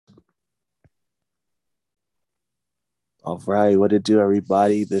All right, what it do,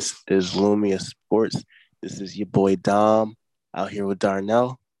 everybody? This is Lumia Sports. This is your boy Dom out here with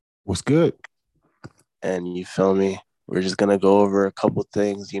Darnell, What's good? and you feel me? We're just gonna go over a couple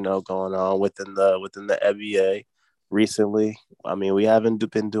things, going on within the NBA recently. I mean, we haven't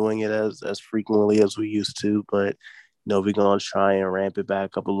been doing it as frequently as we used to, but we're gonna try and ramp it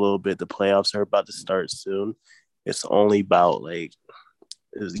back up a little bit. The playoffs are about to start soon. It's only about like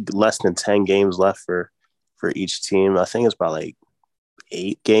less than 10 games left for each team. I think it's about like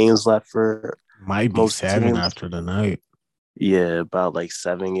 8 games left for Might be most seven teams. after the night. Yeah, about like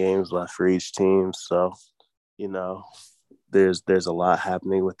 7 games left for each team. So, you know, there's a lot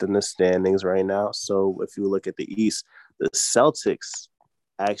happening within the standings right now. So if you look at the East, the Celtics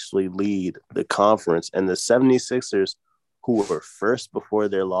actually lead the conference, and the 76ers, who were first before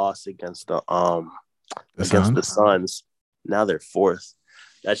their loss The against the Suns. Suns, now they're fourth.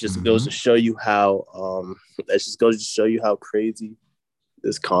 That just goes Mm-hmm. to show you how that just goes to show you how crazy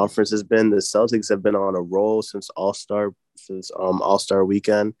this conference has been. The Celtics have been on a roll since All Star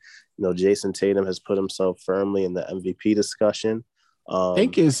weekend. Jason Tatum has put himself firmly in the MVP discussion. I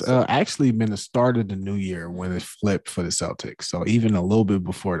think it's So actually been the start of the new year when it flipped for the Celtics. So even a little bit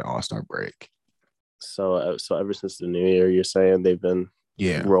before the All Star break. so ever since the new year, you're saying they've been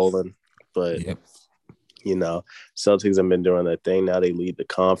Yeah. rolling, but Yep. you know, Celtics have been doing their thing. Now they lead the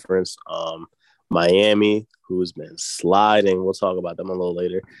conference. Miami, who's been sliding, we'll talk about them a little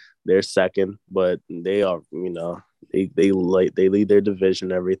later. They're second, but they are, they lead their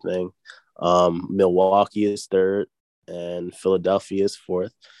division, everything. Milwaukee is third, and Philadelphia is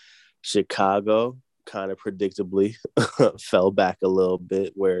fourth. Chicago kind of predictably fell back a little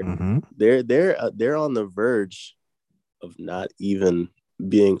bit, where Mm-hmm. they're on the verge of not even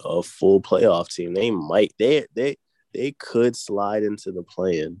being a full playoff team. They could slide into the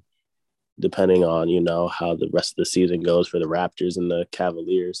play-in depending on how the rest of the season goes for the Raptors and the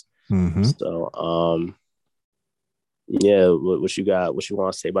Cavaliers. Mm-hmm. So yeah, what you got? What you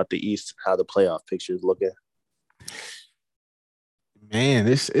want to say about the East? How the playoff picture is looking? Man,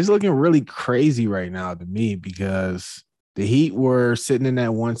 this is looking really crazy right now to me because the Heat were sitting in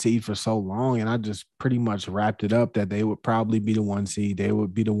that one seed for so long, and I just pretty much wrapped it up that they would probably be the one seed. They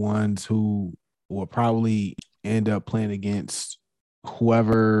would be the ones who will probably end up playing against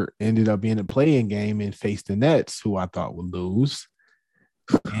whoever ended up being a playing game and face the Nets, who I thought would lose.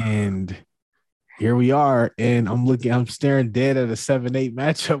 And here we are. And I'm staring dead at a 7-8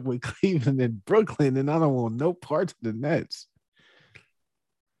 matchup with Cleveland and Brooklyn, and I don't want no parts of the Nets.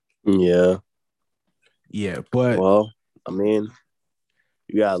 Yeah. Yeah, but Well, I mean,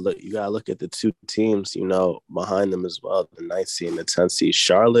 you gotta look at the two teams, behind them as well. The ninth seed and the 10th seed.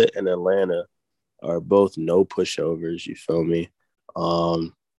 Charlotte and Atlanta are both no pushovers. You feel me?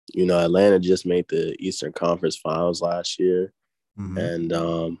 Um, Atlanta just made the Eastern Conference Finals last year, mhm. and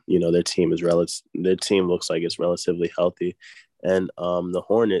their team looks like it's relatively healthy, and the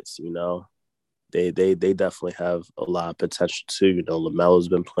Hornets, they definitely have a lot of potential too. Lamelo's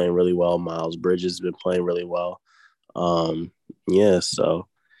been playing really well. Miles Bridges has been playing really well. Um, yeah, so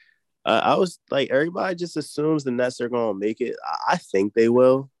I was like, everybody just assumes the Nets are going to make it. I think they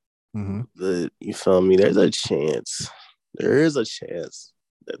will. Mhm. You feel me? There's a chance. There is a chance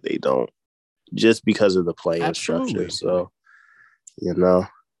that they don't, just because of the playing structure. Absolutely. So you know,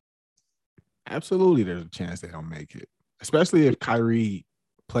 Absolutely, there's a chance they don't make it. Especially if Kyrie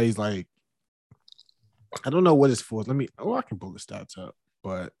plays like I don't know what his for. I can pull the stats up,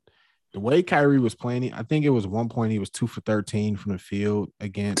 but the way Kyrie was playing, I think it was one point he was 2 for 13 from the field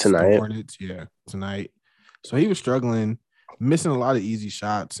against the tonight. Hornets. Yeah, tonight. So he was struggling, missing a lot of easy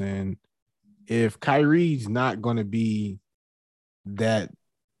shots. And if Kyrie's not going to be that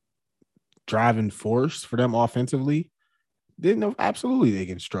driving force for them offensively, then no, absolutely they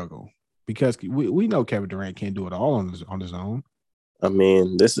can struggle because we know Kevin Durant can't do it all on his own.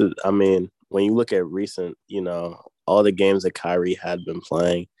 When you look at recent, all the games that Kyrie had been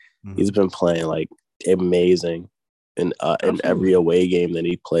playing, he's Mm-hmm. been playing like amazing in every Absolutely. away game that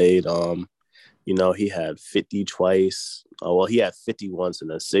he played. He had 50 twice. Oh, well, he had 50 once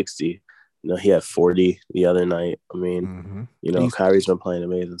and then 60. He had 40 the other night. Mm-hmm. He's Kyrie's been playing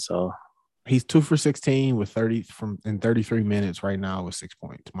amazing. So he's 2 for 16 with 30 from in 33 minutes right now with 6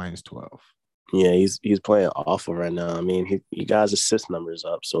 points minus 12. yeah, he's playing awful right now. He got his assist numbers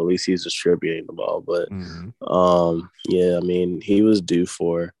up, so at least he's distributing the ball. But Mm-hmm. yeah, he was due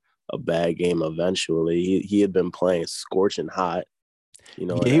for a bad game eventually. He had been playing scorching hot, in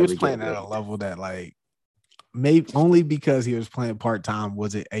Yeah, he was every playing game at that a level that like maybe only because he was playing part time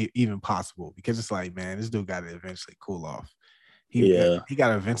was it even possible because it's like man, this dude got to eventually cool off. Yeah. He got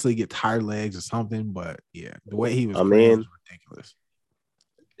to eventually get tired legs or something. But yeah, the way he was I playing was mean, ridiculous.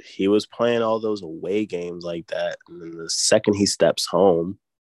 he was playing all those away games like that. And then the second he steps home,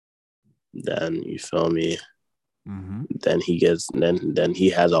 then you feel me, Mm-hmm. then he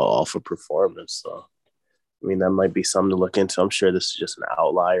has an awful performance. So I mean, that might be something to look into. I'm sure this is just an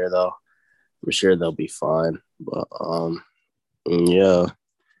outlier though. I'm sure they'll be fine. But yeah,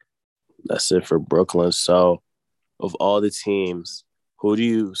 that's it for Brooklyn. So of all the teams, who do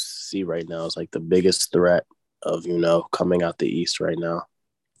you see right now as like the biggest threat of, coming out the East right now?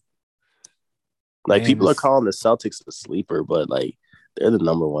 Like Man, people are this calling the Celtics a sleeper, but like they're the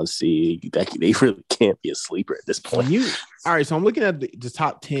number one seed. They really can't be a sleeper at this point. when you all right, so I'm looking at the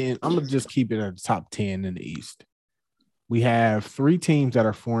top 10. I'm gonna just keep it at the top 10 in the East. We have 3 teams that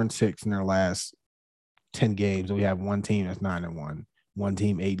are 4-6 in their last 10 games, and we have one team that's 9-1, one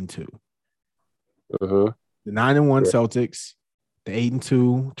team 8-2. Mm-hmm. The 9-1 Yeah. Celtics, the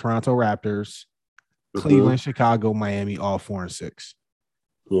 8-2 Toronto Raptors, Mm-hmm. Cleveland, Chicago, Miami, all 4-6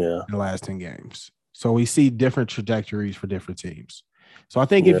 Yeah. in the last 10 games. So we see different trajectories for different teams. So I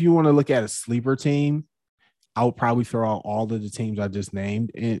think Yeah. if you want to look at a sleeper team, I would probably throw out all of the teams I just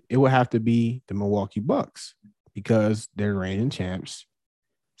named, and it would have to be the Milwaukee Bucks because they're reigning champs,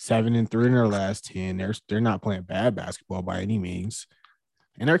 7-3 in their last 10. They're not playing bad basketball by any means,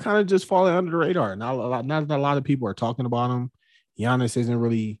 and they're kind of just falling under the radar. Not a lot of people are talking about them. Giannis isn't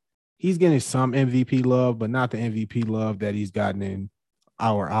really. He's getting some MVP love, but not the MVP love that he's gotten in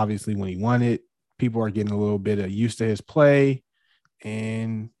our obviously when he won it. People are getting a little bit of used to his play,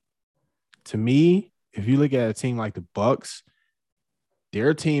 and to me, if you look at a team like the Bucks,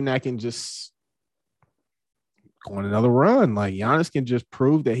 they're a team that can just go on another run. Like Giannis can just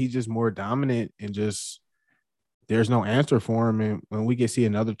prove that he's just more dominant and just there's no answer for him. And when we can see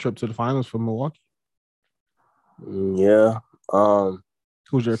another trip to the finals for Milwaukee, Yeah.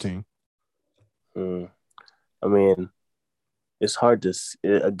 who's your team? mm, I mean, it's hard to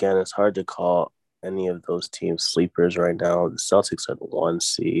again. It's hard to call any of those teams sleepers right now. The Celtics are the one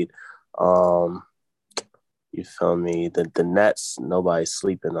seed. Um, you feel me? The Nets, nobody's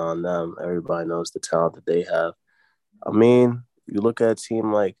sleeping on them. Everybody knows the talent that they have. I mean, you look at a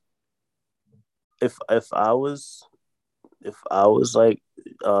team like if I was like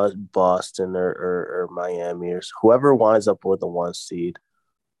Boston or Miami or whoever winds up with the one seed,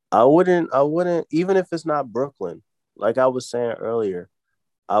 I wouldn't even if it's not Brooklyn. Like I was saying earlier,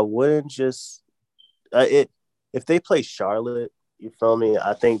 I wouldn't just it if they play Charlotte. You feel me?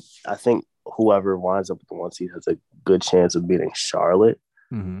 I think whoever winds up with the one seed has a good chance of beating Charlotte.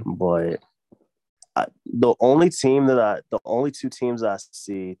 Mm-hmm. But the only two teams I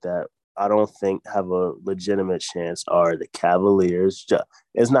see that I don't think have a legitimate chance are the Cavaliers.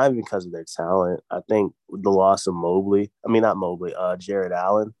 It's not even because of their talent. I think the loss of not Mobley, Jared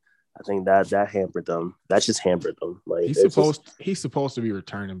Allen. I think that hampered them. That just hampered them. Like it's just He's supposed to be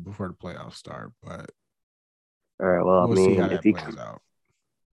returning before the playoffs start, but all right. Well, I we'll see how mean, that plays out.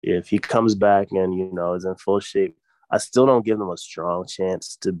 if he comes back and is in full shape, I still don't give them a strong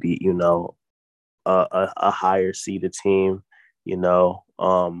chance to beat a higher seeded team. You know,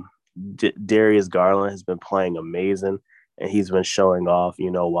 Darius Garland has been playing amazing, and he's been showing off.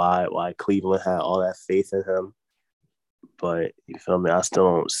 Why Cleveland had all that faith in him. But you feel me? I still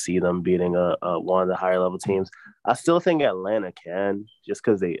don't see them beating a one of the higher level teams. I still think Atlanta can, just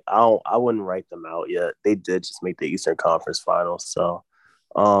because I wouldn't write them out yet. They did just make the Eastern Conference Finals, so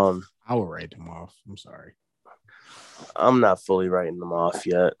I will write them off. I'm sorry. I'm not fully writing them off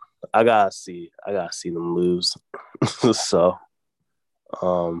yet. I gotta see them lose. So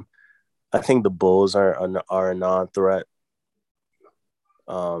um, I think the Bulls are a non-threat.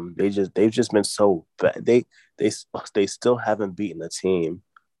 They've just been so bad. They still haven't beaten a team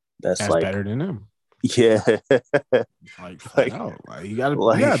that's That's like better than them. yeah, Like flat like out. Like you gotta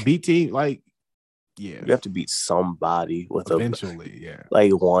like beat team. Like yeah, you have to beat somebody with a eventually, yeah.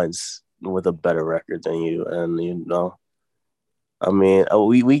 like once with a better record than you, and I mean,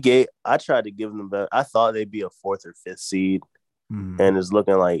 I tried to give them better. I thought they'd be a fourth or fifth seed, Mm-hmm. and it's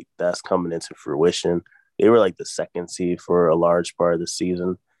looking like that's coming into fruition. They were like the second seed for a large part of the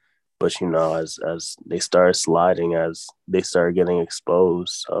season, but as they started sliding, as they started getting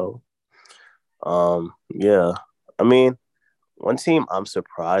exposed. So, yeah, I mean, one team I'm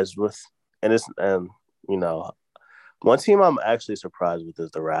surprised with, and you know, one team I'm actually surprised with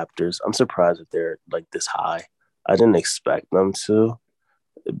is the Raptors. I'm surprised that they're like this high. I didn't expect them to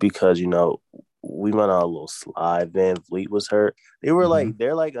because we went on a little slide. Van Vliet was hurt. Mm-hmm.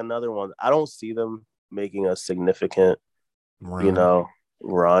 They're like another one. I don't see them making a significant, you Run. know,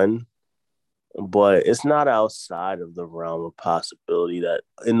 run. but it's not outside of the realm of possibility that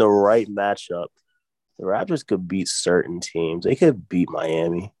in the right matchup, the Raptors could beat certain teams. They could beat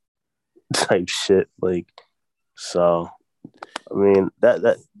Miami type shit. Like, so I mean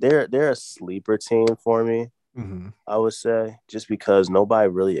that they're a sleeper team for me. Mm-hmm. I would say just because nobody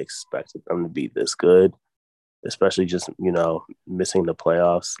really expected them to be this good, especially just missing the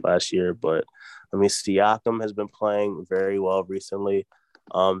playoffs last year. But I mean, Siakam has been playing very well recently.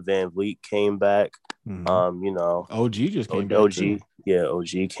 Van Vliet came back. Mm-hmm. OG just came back too.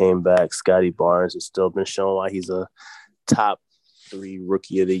 OG came back. Scotty Barnes has still been showing why he's a top 3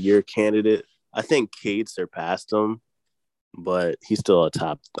 rookie of the year candidate. I think Cade surpassed him, but he's still a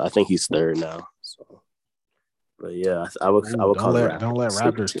top. I think he's third now. So, but yeah, I Ooh, would call the don't let Raptors a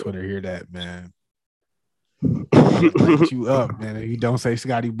sleeper Raptors team. Twitter hear that, man. They'll light you up, man. If you don't say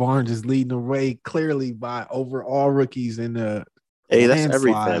Scotty Barnes is leading the way clearly by overall rookies in the Hey, that's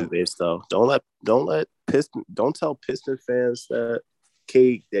every fan landslide. base though. Don't tell Piston fans that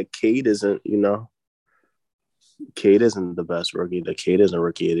Cade isn't, Cade isn't the best rookie. That Cade isn't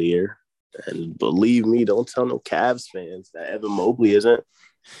rookie of the year. And believe me, don't tell no Cavs fans that Evan Mobley isn't.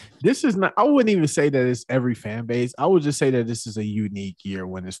 This is not, I wouldn't even say that it's every fan base. I would just say that this is a unique year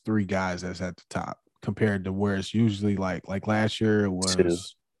when it's 3 guys that's at the top compared to where it's usually like last year it Too.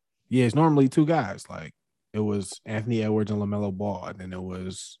 was, yeah, it's normally 2 guys. Like it was Anthony Edwards and LaMelo Ball. And then it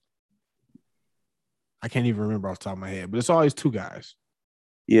was, I can't even remember off the top of my head, but it's always 2 guys.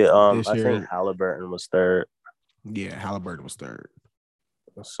 Yeah, This I think year, Halliburton was third. yeah, Halliburton was third.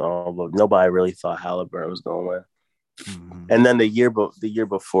 So, but nobody really thought Halliburton was going to win. Mm-hmm. And then the year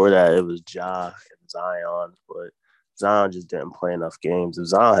before that, it was Ja and Zion, but Zion just didn't play enough games. If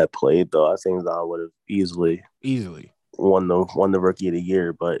Zion had played, though, I think Zion would have easily won the rookie of the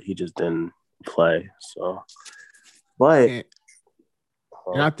year, but he just didn't play. So, but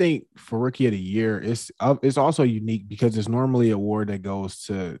and I think for rookie of the year, it's also unique because it's normally an award that goes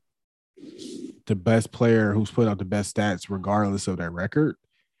to the best player who's put up the best stats, regardless of their record.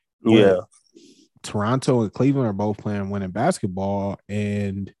 But yeah, Toronto and Cleveland are both playing winning basketball,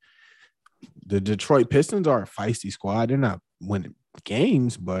 and the Detroit Pistons are a feisty squad. They're not winning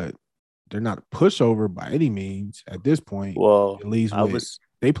games, but they're not a pushover by any means at this point. well, At least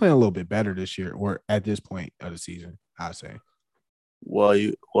they play a little bit better this year, or at this point of the season, I'd say. What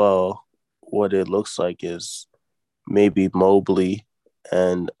it looks like is maybe Mobley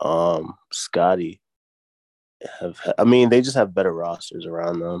and Scotty I mean, they just have better rosters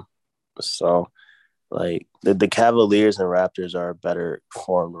around them. So, like the Cavaliers and Raptors are a better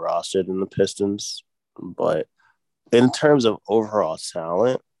formed roster than the Pistons, but in terms of overall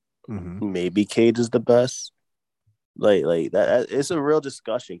talent, Mm-hmm. maybe Cade is the best. Like that, it's a real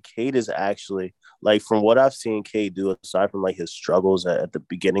discussion. Cade is actually like from what I've seen Cade do, aside from like his struggles at the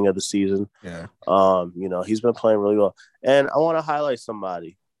beginning of the season. Yeah. He's been playing really well. And I want to highlight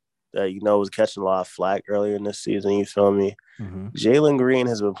somebody that was catching a lot of flack earlier in this season. You feel me? Mm-hmm. Jalen Green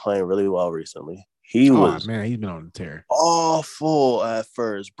has been playing really well recently. He was man, he's been on the tear. awful at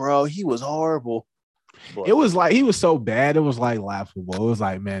first, bro. He was horrible. But it was like he was so bad, it was like laughable. It was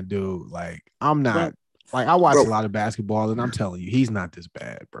like, man, dude, like I'm not like I watch a lot of basketball, and I'm telling you, he's not this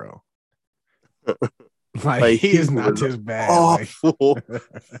bad, bro. Like he is not this bad. Awful.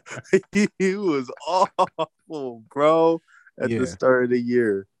 He was awful, bro. At the start of the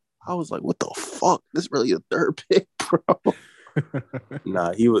year, I was like, "What the fuck? This really a third pick, bro?"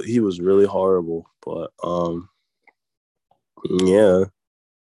 Nah, he was really horrible. But yeah.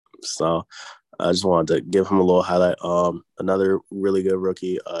 So I just wanted to give him a little highlight. Another really good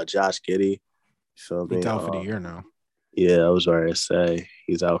rookie, Josh Giddey. Feel me? He's out for the year now. Yeah, I was ready to say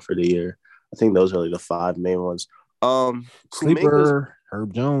he's out for the year. I think those are like the 5 main ones. Sleeper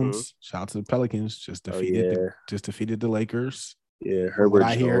Herb Jones. Mm-hmm. Shout out to the Pelicans. Just defeated the Lakers. Yeah,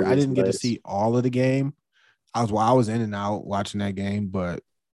 Herbert Jones. I didn't get to see all of the game. I was in and out watching that game, but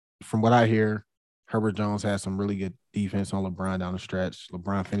from what I hear, Herbert Jones had some really good defense on LeBron down the stretch.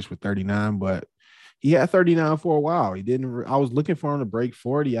 LeBron finished with 39, but he had 39 for a while. He didn't. I was looking for him to break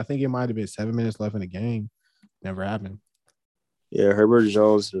 40. I think it might have been 7 minutes left in the game. Never happened. Yeah, Herbert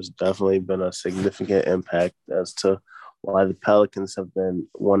Jones has definitely been a significant impact as to why the Pelicans have been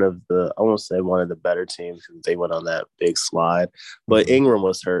I won't say one of the better teams because they went on that big slide. But Ingram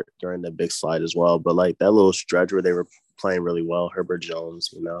was hurt during the big slide as well. But like that little stretch where they were playing really well, Herbert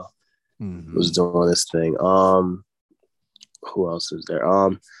Jones, was doing this thing. Who else is there?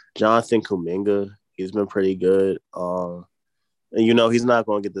 Jonathan Kuminga, he's been pretty good. And he's not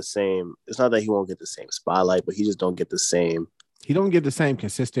going to get the same. It's not that he won't get the same spotlight, but he just don't get the same. He don't get the same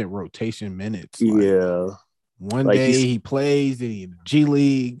consistent rotation minutes. Yeah. One day he plays in the G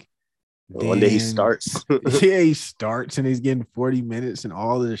League. One day he Then starts. yeah, he starts and he's getting 40 minutes and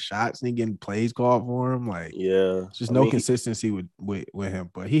all of the shots and he getting plays called for him. Like, Yeah, just I no mean, consistency with him,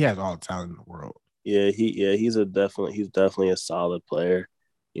 but he has all the talent in the world. he's definitely a solid player.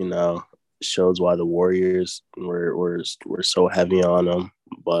 You know, shows why the Warriors were so heavy on him.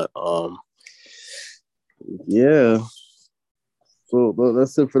 But yeah. So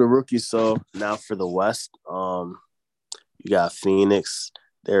that's it for the rookies. So now for the West, you got Phoenix.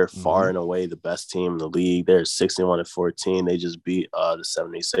 They're far Mm-hmm. and away the best team in the league. They're 61-14. They just beat the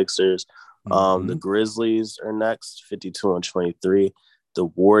 76ers. The Mm-hmm. Grizzlies are next, 52-23. The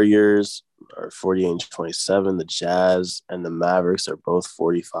Warriors are 48-27. The Jazz and the Mavericks are both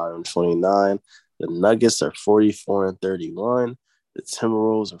 45-29. The Nuggets are 44-31. The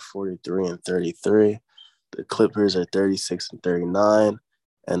Timberwolves are 43-33. The Clippers are 36-39.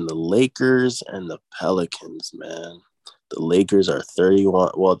 And the Lakers and the Pelicans, man. The Lakers are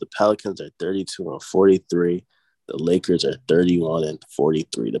 31. Well, the Pelicans are 32-43. The Lakers are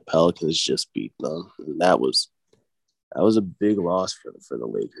 31-43. The Pelicans just beat them. And that was a big loss for the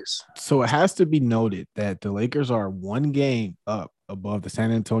Lakers. So it has to be noted that the Lakers are one game up above the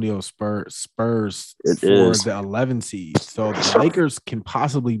San Antonio Spurs It for is. the 11 seed. So the Lakers can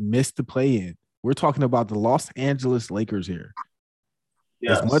possibly miss the play in. We're talking about the Los Angeles Lakers here.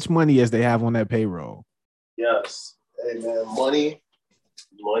 As Yes. much money as they have on that payroll. Yes. Hey man, money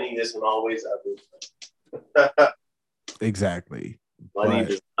isn't always everything. Exactly. Money But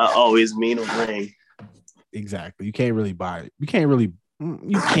does not always mean a ring. exactly. You can't really buy it. You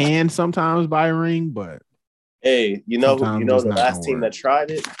can sometimes buy a ring, but Hey, sometimes it's the not gonna last team work. that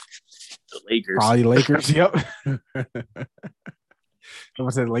tried it, the Lakers. Probably Lakers. Yep.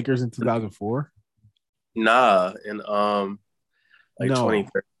 Someone said Lakers in 2004. Nah, in like No.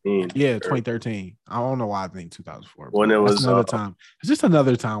 2013 Yeah, or 2013. I don't know why I think 2004, when but it that's was another time. It's just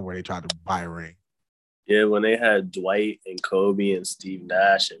another time where they tried to buy a ring. yeah, when they had Dwight and Kobe and Steve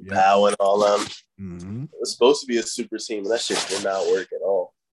Nash and Yep. Powell and all them. Mm-hmm. It was supposed to be a super team, and that shit did not work at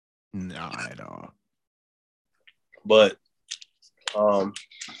all. Not at all. But so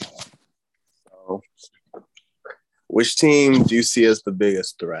which team do you see as the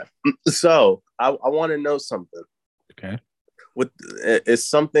biggest threat? So I want to know something. Okay. It's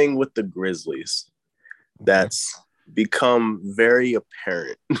something with the Grizzlies Okay. that's become very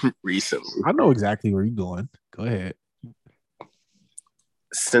apparent recently. I know exactly where you're going. Go ahead.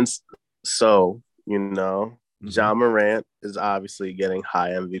 Since so, Mm-hmm. Ja Morant is obviously getting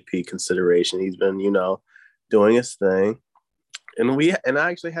high MVP consideration. He's been, doing his thing. And I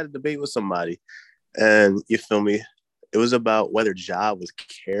actually had a debate with somebody, and you feel me? It was about whether Ja was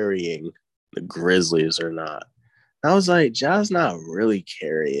carrying the Grizzlies or not. I was like, Ja's not really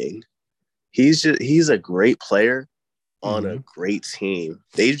carrying. He's a great player on a Mm-hmm. great team.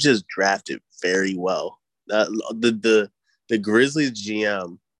 They've just drafted very well. The Grizzlies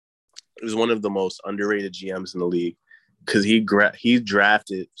GM is one of the most underrated GMs in the league because he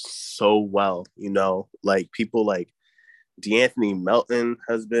drafted so well. Like people like D'Anthony Melton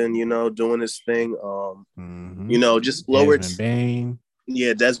has been doing his thing. Mm-hmm. Just lower. Desmond Bain.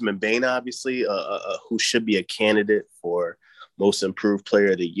 Yeah, Desmond Bain, obviously, who should be a candidate for most improved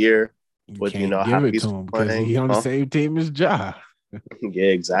player of the year You with can't how give it to he's him because playing. he on the same team as Ja. Yeah,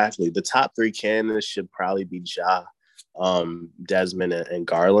 exactly. The top three candidates should probably be Ja, Desmond, and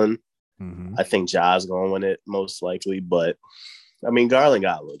Garland. Mm-hmm. I think Ja's going to win it most likely, but I mean Garland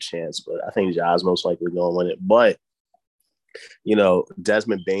got a little chance, but I think Ja's most likely going to win it. But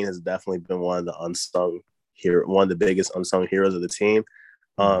Desmond Bain has definitely been one of the biggest unsung heroes of the team.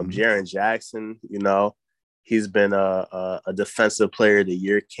 Mm-hmm. Jaren Jackson, he's been a defensive player of the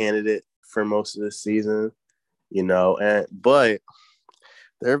year candidate for most of the season, but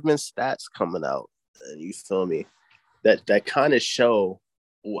there have been stats coming out, and you feel me, that kind of show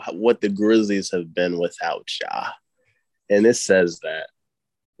what the Grizzlies have been without Ja, and it says that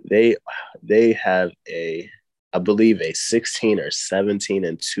they have I believe a 16 or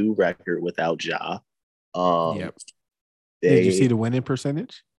 17-2 record without Ja. Yep. Did you see They the winning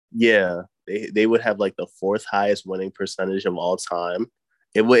percentage? Yeah, they would have like the fourth highest winning percentage of all time.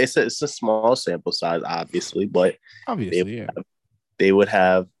 It's a small sample size, obviously, but they Obviously, yeah. they would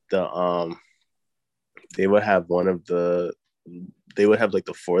have they would have one of the they would have like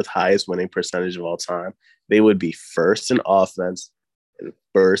the fourth highest winning percentage of all time. They would be first in offense and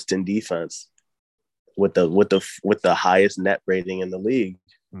first in defense with the highest net rating in the league.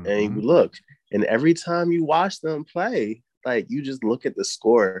 And Mm-hmm. you look, and every time you watch them play, like you just look at the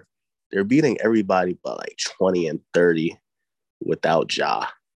score, they're beating everybody by like 20 and 30 without Ja.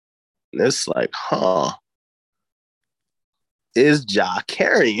 And it's like, huh. is Ja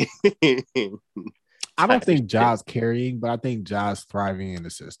carrying? I don't think Ja's carrying, but I think Ja's thriving in the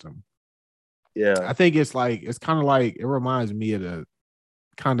system. Yeah. I think it's kind of like it reminds me of the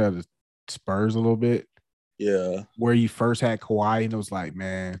kind of the Spurs a little bit. Yeah. Where you first had Kawhi, and it was like,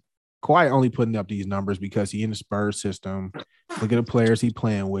 man, Kawhi only putting up these numbers because he in the Spurs system. Look at the players he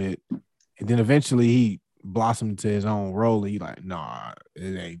playing with, and then eventually he blossomed into his own role. And he like, nah,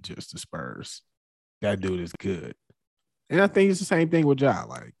 it ain't just the Spurs. That dude is good, and I think it's the same thing with Ja.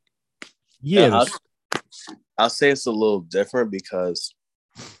 Like, yeah, I'll say it's a little different because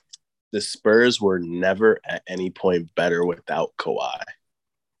the Spurs were never at any point better without Kawhi.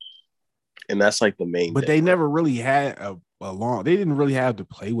 And that's like the main but difference. they never really had a long. They didn't really have to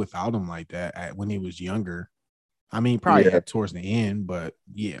play without him like that when he was younger. I mean, probably at towards the end, but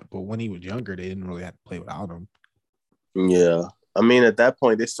when he was younger, they didn't really have to play without him. Yeah, I mean, at that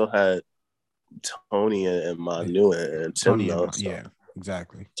point, they still had Tony and Manu and Tim. Tony, yeah,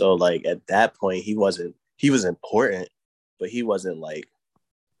 exactly. So, like at that point, he was important, but he wasn't like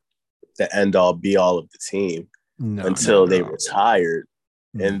the end all be all of the team until they retired.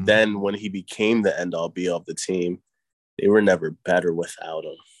 Mm-hmm. And then when he became the end all be all of the team, they were never better without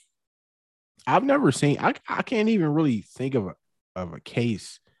him. I've never seen. I can't even really think of a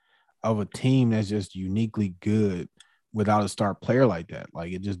case of a team that's just uniquely good without a star player like that.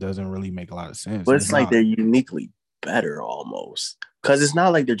 Like it just doesn't really make a lot of sense. But it's like they're uniquely better almost because it's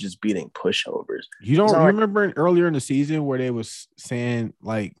not like they're just beating pushovers. You remember earlier in the season where they was saying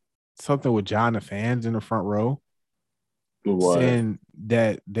like something with Ja and the fans in the front row, saying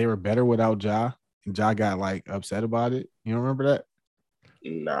that they were better without Ja, and Ja got like upset about it. You don't remember that?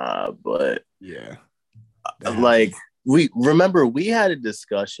 Nah, but yeah, like we had a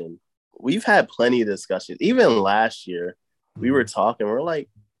discussion. We've had plenty of discussions. Even last year, we were talking. We're like,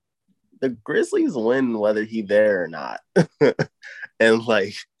 the Grizzlies win whether he's there or not, and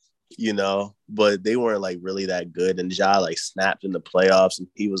like, but they weren't like really that good. And Ja like snapped in the playoffs, and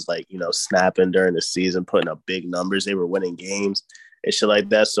he was like, snapping during the season, putting up big numbers. They were winning games and shit like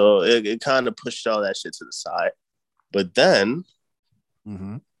that. So it kind of pushed all that shit to the side. But then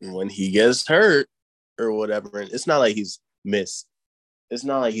when he gets hurt or whatever, and it's not like he's missed. It's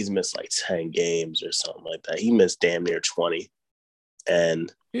not like he's missed like 10 games or something like that. He missed damn near 20.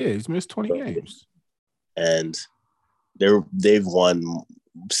 And he's missed 20 games. And they've won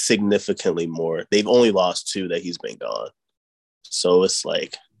significantly more. They've only lost 2 that he's been gone. So it's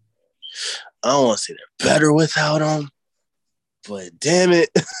like, I don't want to say they're better without him, but damn it.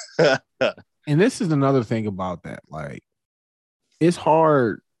 And this is another thing about that. Like, it's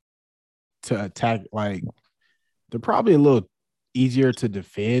hard to attack. Like, they're probably a little easier to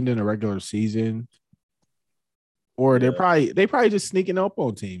defend in a regular season, or they probably just sneaking up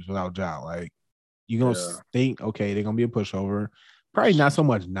on teams without Ja. Like, you're gonna think, okay, they're gonna be a pushover. Probably not so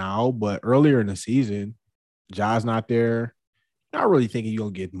much now, but earlier in the season, Ja's not there. Not really thinking you're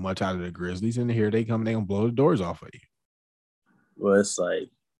gonna get much out of the Grizzlies, and here they come, they're gonna blow the doors off of you. Well, it's like,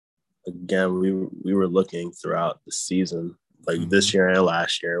 again, we were looking throughout the season, like this year and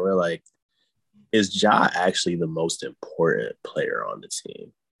last year, we're like, is Ja actually the most important player on the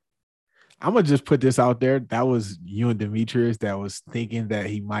team? I'm gonna just put this out there. That was you and Demetrius that was thinking that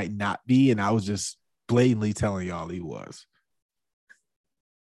he might not be, and I was just blatantly telling y'all he was.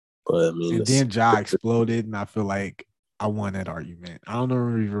 But I mean, and then Ja exploded, and I feel like I won that argument. I don't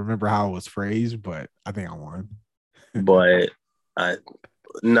remember how it was phrased, but I think I won. But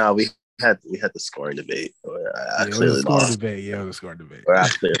we had the scoring debate. I clearly lost. The scoring debate. Or I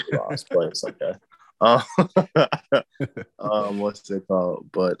clearly lost, but it's okay. What's it called?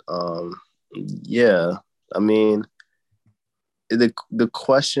 But yeah, I mean, the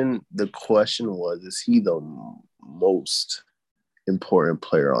question was, is he the most important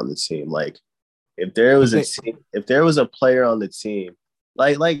player on the team? Like, if there was a player on the team,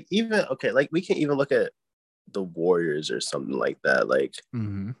 like even okay, like we can even look at the Warriors or something like that. Like,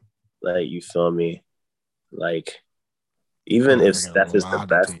 like you feel me? Like, even if Steph is the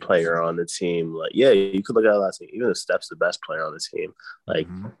best player on the team, like, yeah, you could look at a lot of teams. Even if Steph's the best player on the team, like,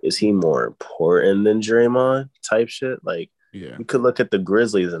 is he more important than Draymond type shit? Like, you could look at the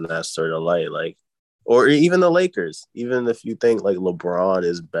Grizzlies in that sort of light, like, or even the Lakers. Even if you think like LeBron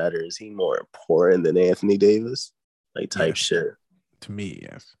is better, is he more important than Anthony Davis? Like, type shit. To me,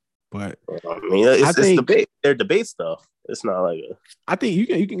 yes. But I mean, it's debate. They're debate stuff. It's not like I think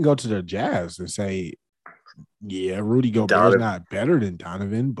you can go to the Jazz and say, yeah, Rudy Gobert is not better than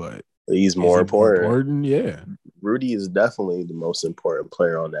Donovan, but he's more important. Yeah, Rudy is definitely the most important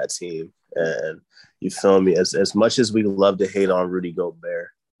player on that team, and you feel me. As much as we love to hate on Rudy Gobert,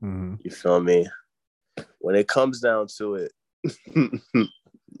 you feel me. When it comes down to it,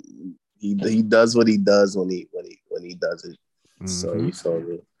 he does what he does when he does it. So Mm-hmm. you feel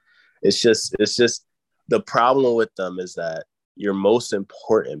me? It's just the problem with them is that your most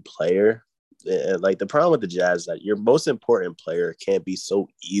important player, like the problem with the Jazz, is that your most important player can't be so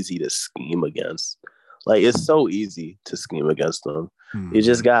easy to scheme against. Like it's so easy to scheme against them. Mm-hmm. You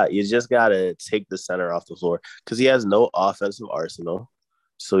just got to take the center off the floor because he has no offensive arsenal,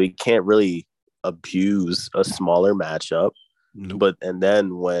 so he can't really abuse a smaller matchup. Nope. But and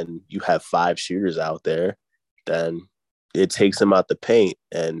then when you have five shooters out there, then it takes him out the paint,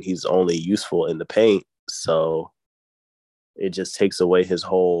 and he's only useful in the paint. So it just takes away his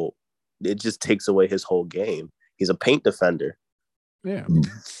whole. It just takes away his whole game. He's a paint defender. Yeah.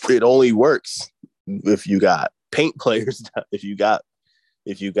 It only works if you got paint players. If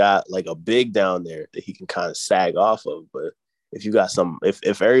you got like a big down there that he can kind of sag off of, but if you got some, if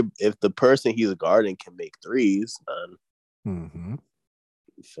the person he's guarding can make threes, then Mm-hmm.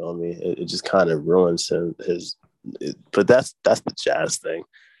 you feel me? It just kind of ruins his but that's the Jazz thing.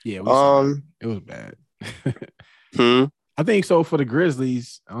 Yeah, we saw it. Um, It was bad. hmm, I think so for the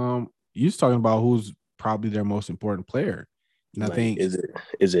Grizzlies. You was talking about who's probably their most important player, and I like think is it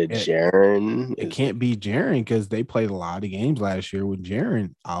it Jaren? it Is it can't be Jaren because they played a lot of games last year with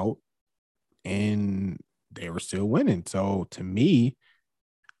Jaren out, and they were still winning. So to me,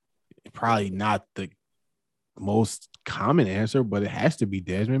 probably not the most common answer, but it has to be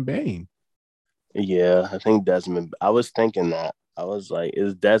Desmond Bain. yeah? I think Desmond. I was thinking that. I was like,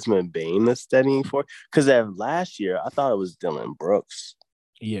 is Desmond Bain the steadying for? Because last year, I thought it was Dylan Brooks.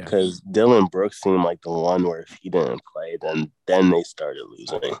 Yeah. Because Dylan Brooks seemed like the one where if he didn't play, then they started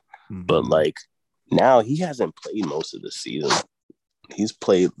losing. But Mm-hmm. like now, he hasn't played most of the season. He's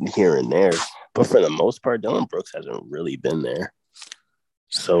played here and there, but for the most part, Dylan Brooks hasn't really been there.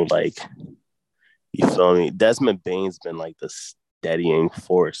 So like, you feel me? Desmond Bain's been like the steadying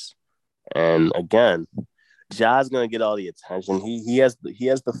force. And again, Ja's gonna get all the attention. He has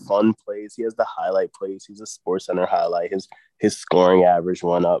the fun plays. He has the highlight plays. He's a Sports Center highlight. His scoring average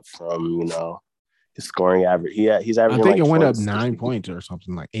went up from his scoring average. He's I averaging think like it went up 26. 9 points or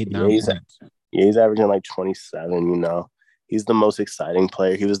something like eight, Yeah, nine points. he's averaging like 27. He's the most exciting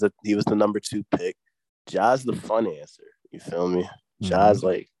player. He was the number two pick. Ja's the fun answer. You feel me? Mm-hmm. Ja's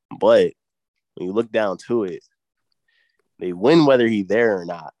like, but when you look down to it, they win whether he's there or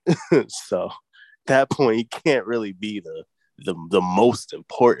not. So at that point, he can't really be the most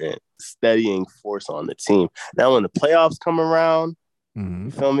important steadying force on the team. Now, when the playoffs come around, Mm-hmm.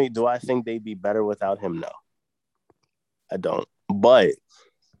 you feel me? Do I think they'd be better without him? No, I don't. But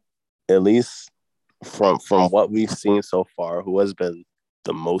at least from what we've seen so far, who has been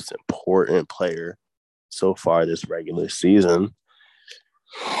the most important player so far this regular season?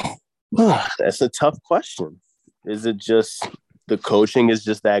 That's a tough question. Is it just the coaching is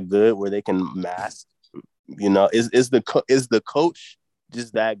just that good where they can mask? Is the coach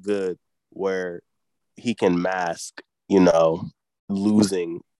just that good where he can mask?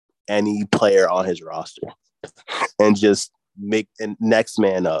 Losing any player on his roster and just make the next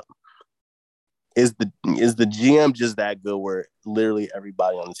man up. Is the GM just that good where literally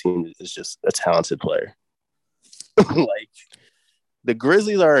everybody on the team is just a talented player? Like the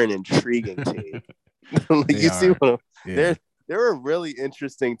Grizzlies are an intriguing team. Like They you see are. what Yeah. they're a really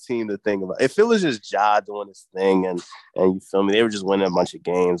interesting team to think about. If it was just Ja doing his thing and you feel me, they were just winning a bunch of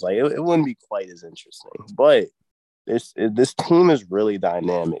games. Like it wouldn't be quite as interesting. But this team is really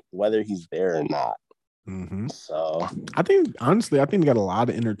dynamic, whether he's there or not. Mm-hmm. So I think honestly, I think they got a lot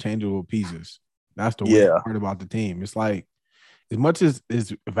of interchangeable pieces. That's the weird yeah, part about the team. It's like as much as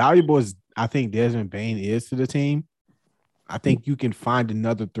valuable as I think Desmond Bain is to the team, I think you can find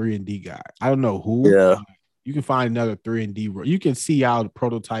another 3-and-D guy. I don't know who. yeah, You can find another 3-and-D. You can see how the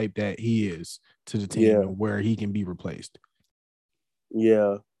prototype that he is to the team yeah, and where he can be replaced.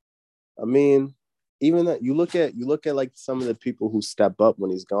 yeah. I mean, even that you look at like some of the people who step up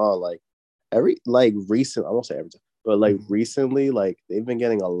when he's gone, I won't say every time, but like Mhm. recently, like they've been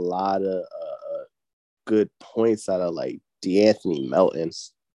getting a lot of good points out of like D'Anthony Melton.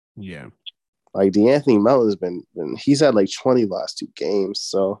 Yeah, Like D'Anthony Melton's been he's had like 20 last two games,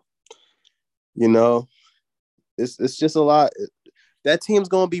 so you know it's just a lot. That team's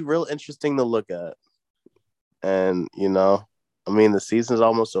gonna be real interesting to look at, and I mean the season's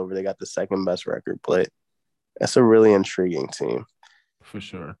almost over. They got the second best record, but that's a really intriguing team. for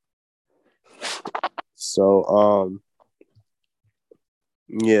sure. So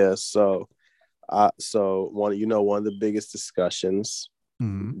yeah, one of the biggest discussions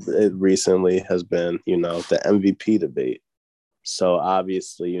Mm-hmm. recently has been the MVP debate. So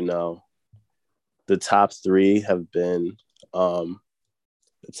obviously the top three have been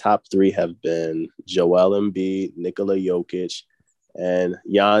The top three have been Joel Embiid, Nikola Jokic, and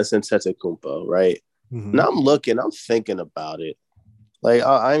Giannis Antetokounmpo, right? Mm-hmm. And I'm thinking about it. Like,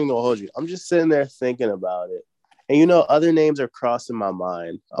 I ain't gonna hold you. I'm just sitting there thinking about it. And, other names are crossing my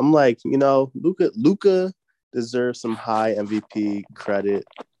mind. I'm like, Luka deserves some high MVP credit.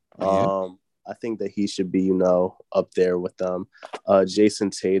 Yeah. I think that he should be, up there with them. Jason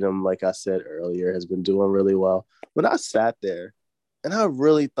Tatum, like I said earlier, has been doing really well. When I sat there and I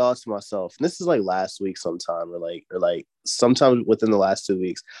really thought to myself, and this is like last week sometime, or sometime within the last 2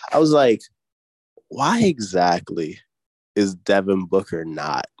 weeks, I was like, why exactly is Devin Booker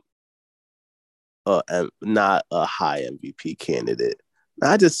not a high MVP candidate?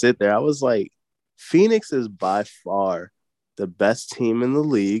 And I just sit there. I was like, Phoenix is by far the best team in the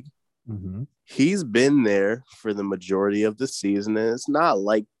league. Mm-hmm. He's been there for the majority of the season, and it's not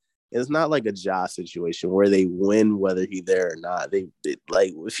like a Ja situation where they win whether he's there or not. They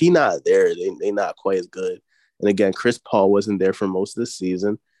like if he not there, they not quite as good. And again, Chris Paul wasn't there for most of the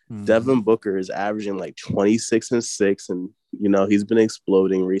season. Mm-hmm. Devin Booker is averaging like 26-6, and he's been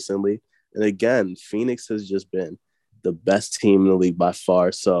exploding recently. And again, Phoenix has just been the best team in the league by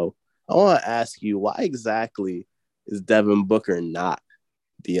far. So I want to ask you, why exactly is Devin Booker not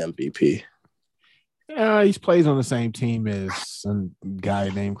the MVP? Yeah, he plays on the same team as some guy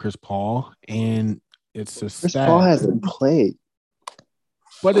named Chris Paul, and it's a Chris Paul stat, hasn't played.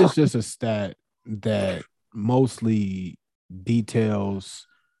 but it's just a stat that mostly details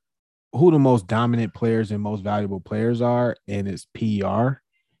who the most dominant players and most valuable players are, and it's PER.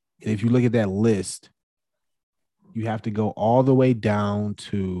 And if you look at that list, you have to go all the way down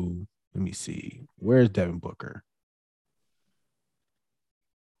to, let me see, where's Devin Booker?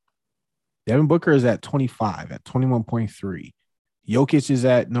 Devin Booker is at 25, at 21.3. Jokic is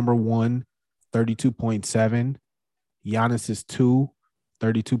at number 1, 32.7. Giannis is 2,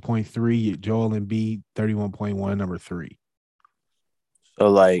 32.3. Joel Embiid, 31.1, number 3. So,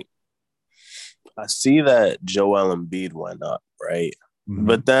 like, I see that Joel Embiid went up, right? Mm-hmm.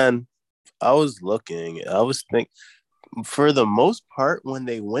 But then I was thinking, for the most part, when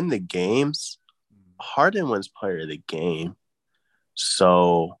they win the games, Harden wins player of the game.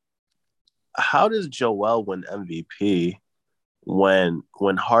 So how does Joel win MVP when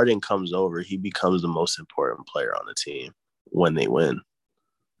Harden comes over, he becomes the most important player on the team when they win?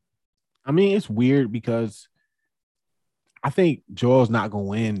 I mean, it's weird because I think Joel's not going to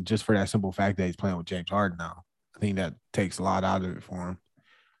win just for that simple fact that he's playing with James Harden now. I think that takes a lot out of it for him.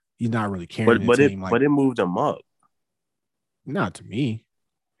 He's not really carrying the team. But it moved him up. Not to me.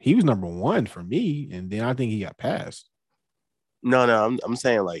 He was number 1 for me, and then I think he got passed. No, I'm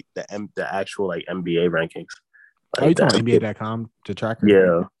saying like the actual like NBA rankings. Like, you talking NBA.com to tracker?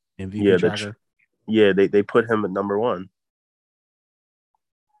 Yeah, MVP tracker. They put him at number 1.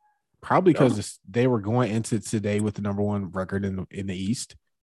 Probably because they were going into today with the number 1 record in the East,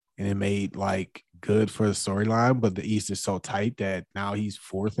 and it made like good for the storyline. But the East is so tight that now he's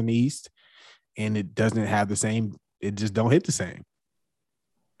 4th in the East, and it doesn't have the same. It just don't hit the same.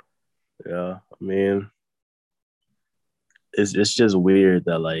 Yeah, I mean, it's just weird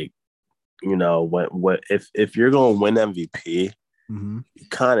that, like, what if you're gonna win MVP, mm-hmm. you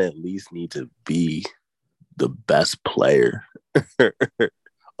kind of at least need to be the best player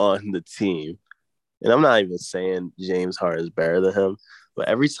on the team. And I'm not even saying James Harden is better than him, but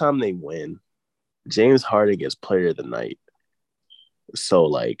every time they win, James Harden gets player of the night. So,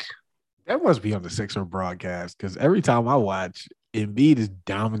 like, that must be on the Sixer broadcast because every time I watch, Embiid is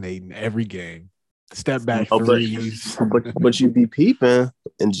dominating every game. Step back threes. But you be peeping,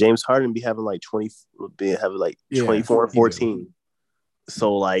 and James Harden be having like 24 and 14.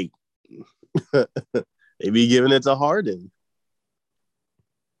 So, like, they be giving it to Harden.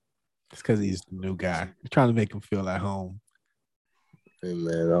 It's because he's the new guy. He's trying to make him feel at home. Hey,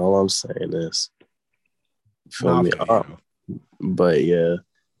 man, all I'm saying is, feel me? But yeah,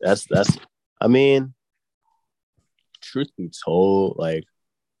 that's. I mean, truth be told, like,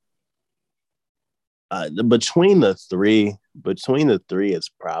 between the three, it's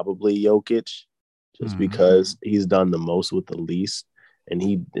probably Jokic, just because he's done the most with the least, and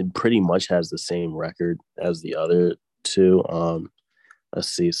he pretty much has the same record as the other two. Let's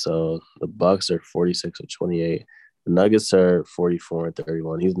see. So the Bucks are 46 and 28. The Nuggets are 44 and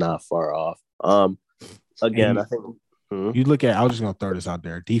 31. He's not far off. Again, I think you look at. I was just gonna throw this out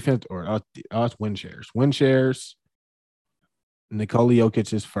there: defense or us win shares. Win shares. Nikola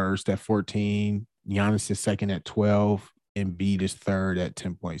Jokic is first at 14. Giannis is second at 12. And Embiid is third at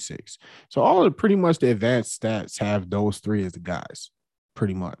 10.6. So all of pretty much the advanced stats have those 3 as the guys,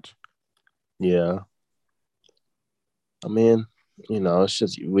 pretty much. Yeah. I mean, it's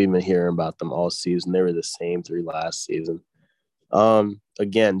just we've been hearing about them all season. They were the same three last season.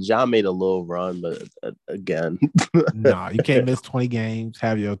 Again, John made a little run, but again, No, you can't miss 20 games,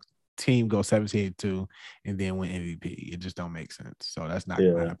 have your team go 17-2, and then win MVP. It just don't make sense. So that's not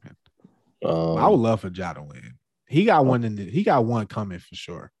gonna yeah. happen. I would love for Ja to win. He got uh, one he got one coming for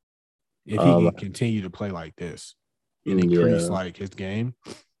sure. If he can continue to play like this and increase yeah, like his game,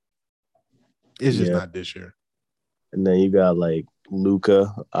 it's just yeah. not this year. And then you got like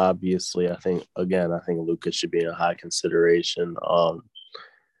Luca. Obviously, I think Luca should be in high consideration.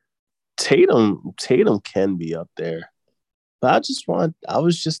 Tatum can be up there, but I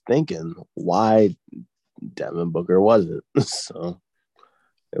was just thinking why Devin Booker wasn't. So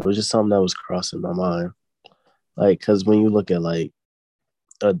it was just something that was crossing my mind. Like, because when you look at like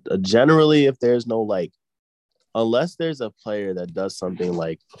generally, if there's no like, unless there's a player that does something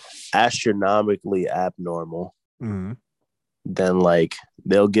like astronomically abnormal, Mm-hmm. then like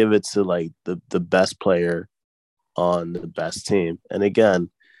they'll give it to like the best player on the best team. And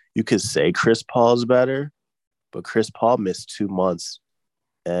again, you could say Chris Paul's better, but Chris Paul missed 2 months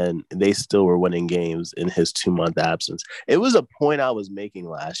and they still were winning games in his 2 month absence. It was a point I was making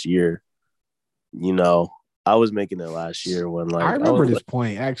last year. You know, I was making it last year when I like remember this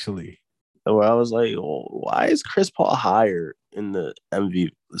point actually. where I was like, well, why is Chris Paul higher in the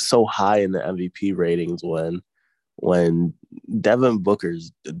MVP so high in the MVP ratings when Devin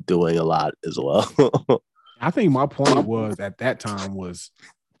Booker's doing a lot as well? I think my point was at that time was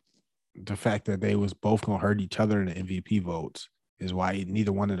the fact that they was both gonna hurt each other in the MVP votes is why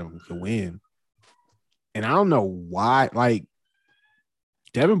neither one of them could win. And I don't know why, like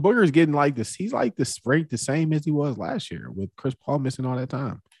Devin Booker is getting like this. He's like this ranked the same as he was last year with Chris Paul missing all that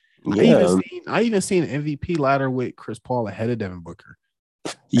time. Yeah, I even seen an MVP ladder with Chris Paul ahead of Devin Booker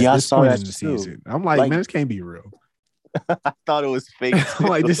at yeah, I this saw point that in the too. season. I'm like, Like man, this can't be real. I thought it was fake I'm too.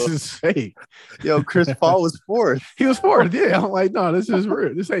 like, this is fake. Yo, Chris Paul was fourth. He was fourth. Yeah. I'm like, no, this is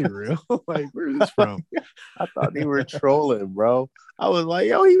real. This ain't real. Like, where is this from? I thought they were trolling, bro. I was like,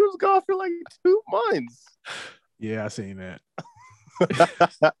 yo, he was gone for like 2 months. Yeah, I seen that.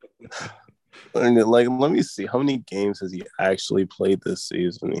 And like, let me see how many games has he actually played this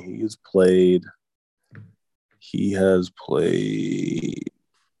season. He has played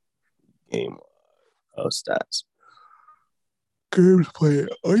game stats. Games played.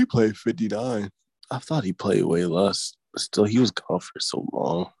 Oh, he played 59. I thought he played way less. Still, he was gone for so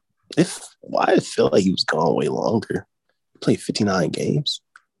long. Why I feel like he was gone way longer. He played 59 games.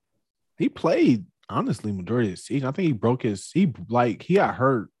 He played honestly majority of the season. I think he got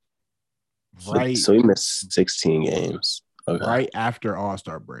hurt right. So he missed 16 games. Okay. Right after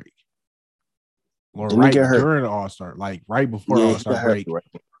All-Star break. Or Didn't he right get hurt? during All-Star, like right before Yeah, All-Star break. Right.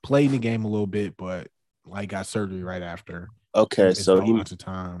 Played the game a little bit, but like got surgery right after. Okay, so he missed a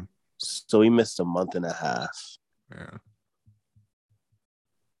time. So he missed a month and a half. Yeah.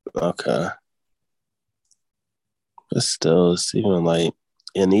 Okay. But still, it's even like,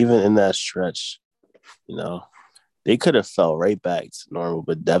 and even in that stretch, they could have fell right back to normal.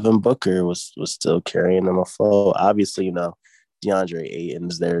 But Devin Booker was still carrying them afloat. Obviously, DeAndre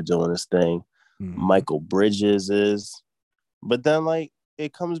Ayton's there doing his thing. Mm-hmm. Michael Bridges is, but then like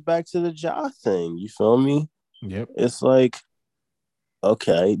it comes back to the Ja thing. You feel me? Yep. It's like,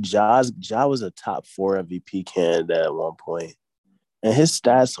 okay, Ja was a top 4 MVP candidate at one point, and his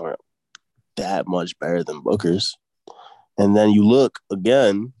stats aren't that much better than Booker's. And then you look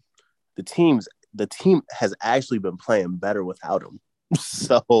again, the team has actually been playing better without him.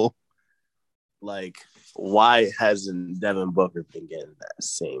 So, like, why hasn't Devin Booker been getting that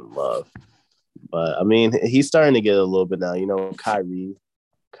same love? But I mean, he's starting to get a little bit now.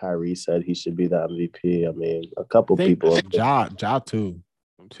 Kyrie said he should be the MVP. I mean, a couple people. Ja too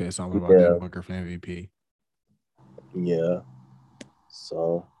said something about Devin Booker for MVP. Yeah.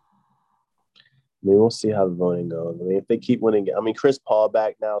 So, I mean, we'll see how the voting goes. I mean, if they keep winning, I mean, Chris Paul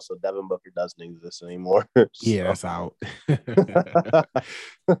back now, so Devin Booker doesn't exist anymore. So. Yeah, that's out.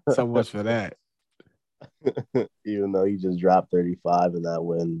 So much for that. Even though he just dropped 35 in that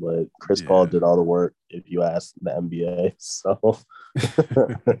win, but Chris Paul did all the work, if you ask the NBA. So,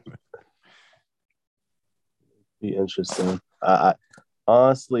 be interesting. I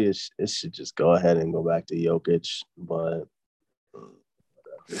honestly, it should just go ahead and go back to Jokic, but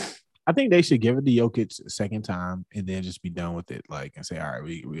I think they should give it to Jokic a second time and then just be done with it. Like, and say, all right,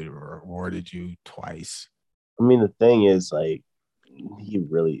 we rewarded you twice. I mean, the thing is, like, he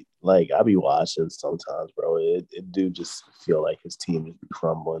really, like, I be watching sometimes, bro. It do just feel like his team is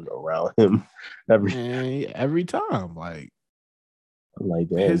crumbling around him every time. Like,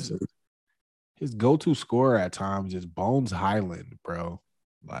 damn. his go-to scorer at times is Bones Highland, bro.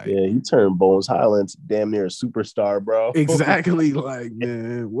 Like Yeah, he turned Bones Highlands damn near a superstar, bro. exactly, like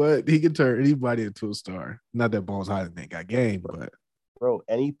man, what he can turn anybody into a star. Not that Bones Highland ain't got game, but Bro,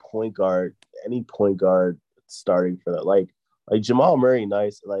 any point guard starting for that, like Jamal Murray,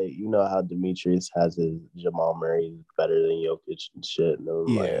 nice. Like you know how Demetrius has his Jamal Murray is better than Jokic and shit. And I'm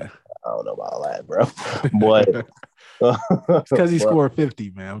like, yeah, I don't know about that, bro. But it's because he but scored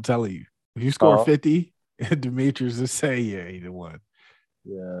 50, man. I'm telling you, if you score uh, 50, Demetrius will say, yeah, he the one.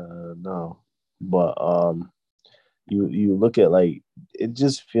 yeah, no. But you look at like it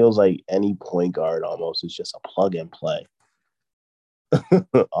just feels like any point guard almost is just a plug and play.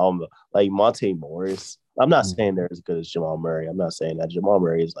 Like Monte Morris. I'm not saying they're as good as Jamal Murray. I'm not saying that Jamal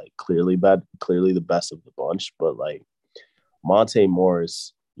Murray is like clearly bad, clearly the best of the bunch, but like Monte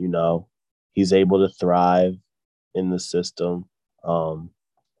Morris, you know, he's able to thrive in the system. Um,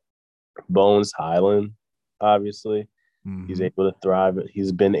 Bones Highland, obviously, he's Mm-hmm. able to thrive.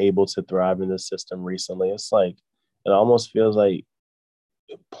 He's been able to thrive in the system recently. It's like it almost feels like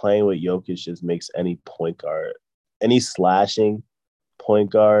playing with Jokic just makes any point guard, any slashing point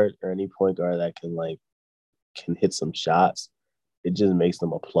guard or any point guard that can hit some shots, it just makes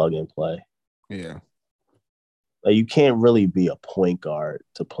them a plug and play. Yeah. Like you can't really be a point guard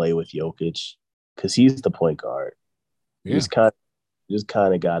to play with Jokic because he's the point guard. You Yeah. just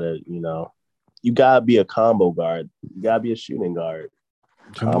kind of gotta, you gotta be a combo guard. You gotta be a shooting guard.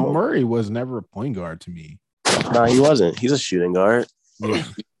 Jamal Combo. Murray was never a point guard to me. No, he wasn't. He's a shooting guard. Yeah.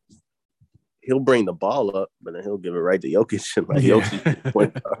 He'll bring the ball up, but then he'll give it right to Jokic and like Yeah. Jokic is the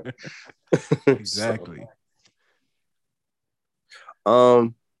point guard. Exactly.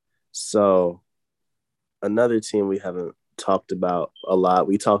 Um, so another team we haven't talked about a lot.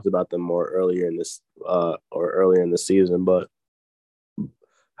 We talked about them more earlier in this or earlier in the season, but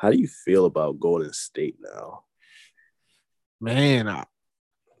how do you feel about Golden State now? Man,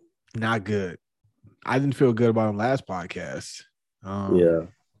 not good. I didn't feel good about him last podcast. Yeah.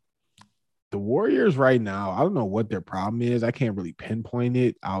 The Warriors right now, I don't know what their problem is. I can't really pinpoint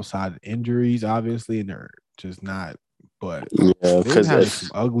it outside of injuries, obviously, and they're just not. But Yeah, they've been because having some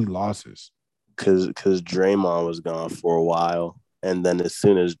ugly losses. because Draymond was gone for a while, and then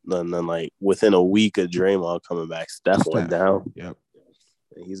then like within a week of Draymond coming back, Steph went down. Yep.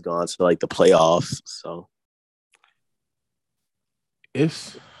 And he's gone to like the playoffs. So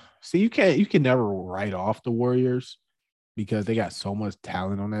If see, you can never write off the Warriors because they got so much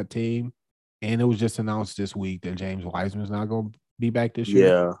talent on that team. And it was just announced this week that James Wiseman's not going to be back this year.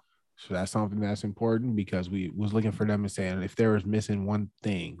 yeah, So that's something that's important because we was looking for them and saying if there was missing one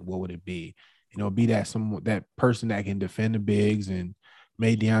thing, what would it be? Be that person that can defend the bigs and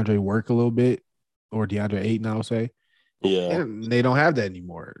made DeAndre work a little bit, or DeAndre Ayton, I would say. yeah. And they don't have that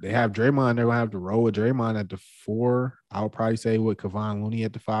anymore. They have Draymond. They're gonna have to roll with Draymond at the 4. I would probably say with Kevon Looney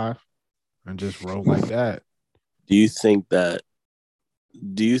at the 5, and just roll like that. Do you think that?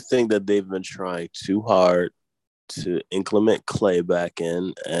 Do you think that they've been trying too hard to inclement Clay back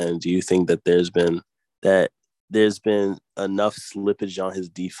in, and do you think that there's been enough slippage on his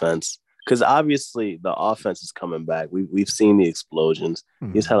defense? Because obviously the offense is coming back. We've seen the explosions.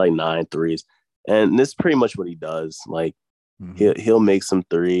 He's had like 9 threes, and this is pretty much what he does. Like he'll make some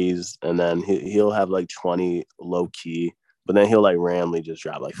threes, and then he'll have like 20 low key, but then he'll like randomly just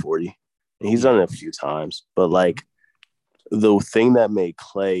drop like 40. And he's done it a few times, but like the thing that made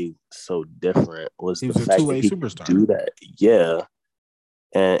Clay so different was the fact that he superstar. could do that. Yeah.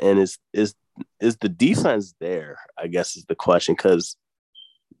 And is the defense there, I guess is the question, because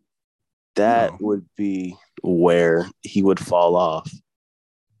that would be where he would fall off.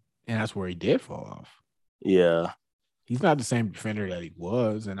 And that's where he did fall off. Yeah. He's not the same defender that he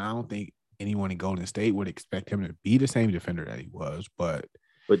was, and I don't think anyone in Golden State would expect him to be the same defender that he was. But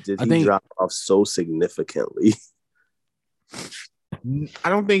did he drop off so significantly? I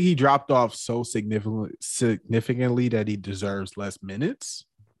don't think he dropped off so significantly that he deserves less minutes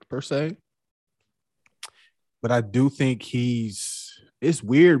per se. But I do think it's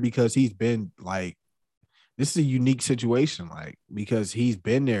weird because he's been like, this is a unique situation, like, because he's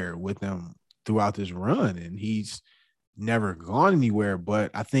been there with them throughout this run and he's never gone anywhere.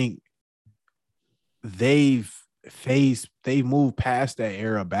 But I think they've moved past that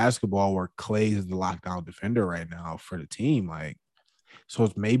era of basketball where Clay is the lockdown defender right now for the team. Like, so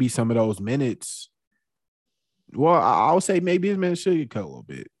it's maybe some of those minutes. Well, I'll say maybe his minutes should get cut a little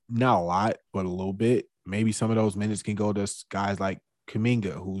bit. Not a lot, but a little bit. Maybe some of those minutes can go to guys like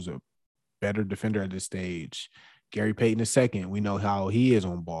Kuminga, who's a better defender at this stage. Gary Payton II, we know how he is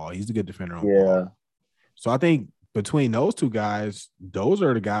on ball. He's a good defender on ball. So I think between those two guys, those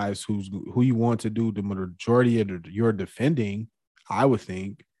are the guys who you want to do the majority of your defending, I would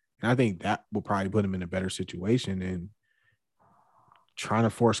think. And I think that will probably put him in a better situation than trying to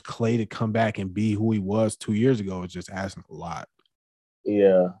force Klay to come back and be who he was 2 years ago is just asking a lot.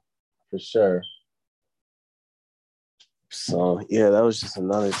 Yeah, for sure. So yeah, that was just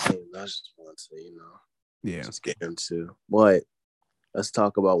another thing I just wanted to, just get into. But let's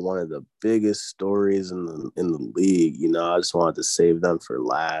talk about one of the biggest stories in the league. I just wanted to save them for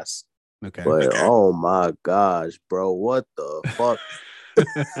last. Okay. But oh my gosh, bro, what the fuck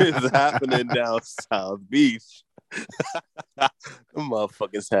is happening down South Beach? The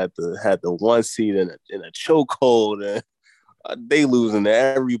motherfuckers had the one seed in a chokehold, and they losing to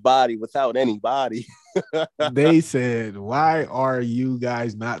everybody without anybody. They said, "Why are you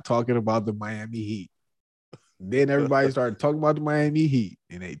guys not talking about the Miami Heat?" Then everybody started talking about the Miami Heat,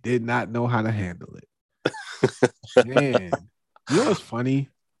 and they did not know how to handle it. Man, you know what's funny?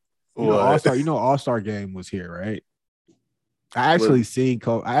 All-Star. All-Star game was here, right? I actually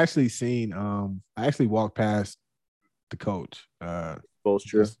walked past the coach,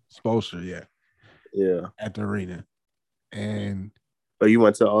 Spoelstra, yeah, at the arena, and you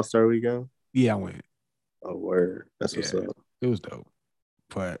went to All-Star weekend? Yeah, I went. Oh, word, that's what's up. It was dope,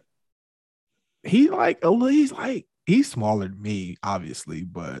 but he's smaller than me, obviously,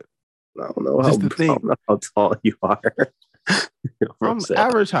 but I don't know how tall you are. I'm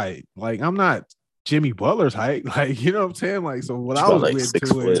average height. Like, I'm not Jimmy Butler's height. Like, you know what I'm saying? Like, so what I was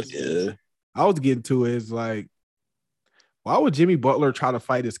getting to is like, why would Jimmy Butler try to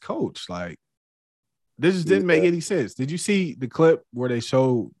fight his coach? Like, this just didn't make any sense. Did you see the clip where they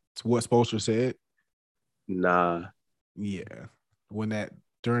showed what Spoelstra said? Nah. Yeah.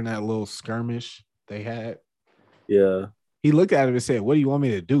 During that little skirmish they had. Yeah. He looked at him and said, "What do you want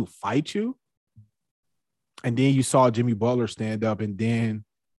me to do? Fight you?" And then you saw Jimmy Butler stand up, and then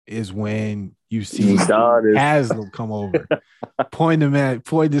is when you see Haslem come over, point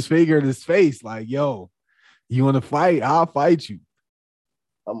his finger in his face, like, "Yo, you want to fight? I'll fight you.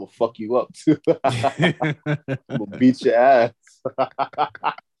 I'm gonna fuck you up too. I'm gonna beat your ass."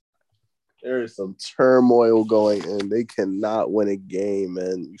 There is some turmoil going, and they cannot win a game,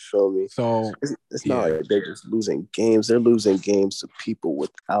 man. You feel me? So it's not like they're just losing games. They're losing games to people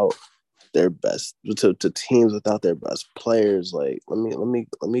without their best, to teams without their best players. Like, let me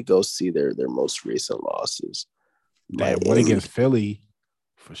go see their most recent losses. They won against Philly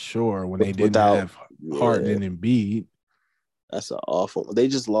for sure when they didn't have Harden and Embiid. That's an awful one. They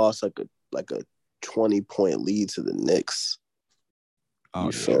just lost like a 20-point lead to the Knicks.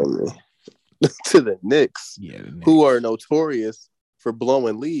 You feel me? To the Knicks, who are notorious for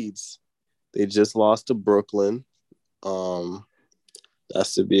blowing leads. They just lost to Brooklyn.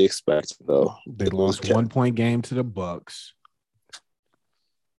 That's to be expected, though. They lost 1 point game to the Bucks.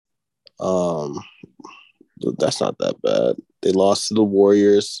 That's not that bad. They lost to the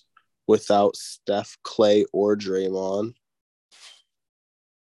Warriors without Steph, Clay, or Draymond.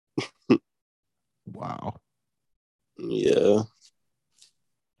 Wow. Yeah.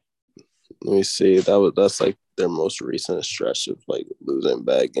 Let me see. That's like their most recent stretch of like losing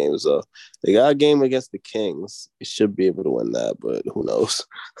bad games. They got a game against the Kings. They should be able to win that, but who knows?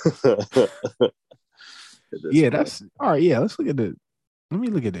 That's all right. Yeah, let me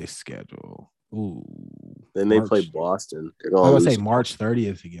look at their schedule. Ooh. Then they play Boston. I was gonna say March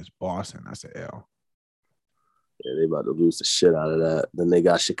 30th against Boston. That's an L. Yeah, they about to lose the shit out of that. Then they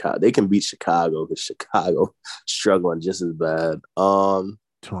got Chicago. They can beat Chicago because Chicago struggling just as bad.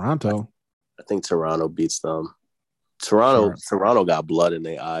 Toronto. I think Toronto beats them. Toronto got blood in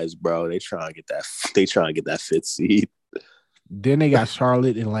their eyes, bro. They trying to get that fifth seed. Then they got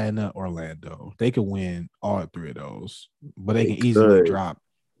Charlotte, Atlanta, Orlando. They could win all three of those, but they can easily drop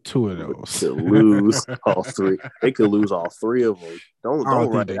two of those. To lose all three. They could lose all three of them. Don't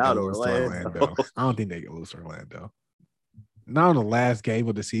write it out, Orlando. I don't think they can lose to Orlando. Not on the last game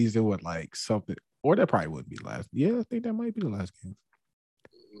of the season with like something, or that probably wouldn't be last. Yeah, I think that might be the last game.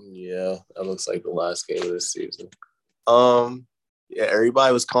 Yeah, that looks like the last game of the season. Yeah,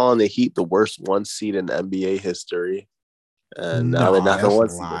 everybody was calling the Heat the worst one seed in NBA history. And now they're not the one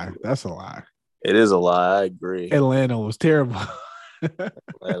seed. That's a lie. It is a lie. I agree. Atlanta was terrible.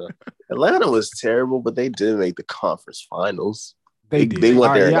 Atlanta was terrible, but they did make the conference finals. They did. They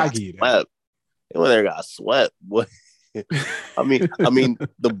went there and got swept. They went there and got swept. I mean,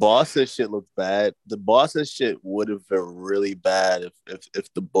 the Boston shit looked bad. The Boston shit would have been really bad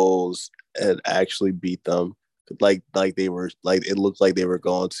if the Bulls had actually beat them. Like they were, like it looked like they were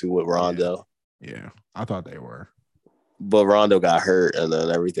going to with Rondo. Yeah, I thought they were. But Rondo got hurt and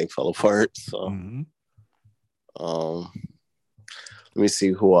then everything fell apart. So Let me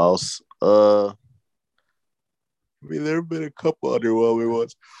see who else. I mean, there have been a couple underwhelming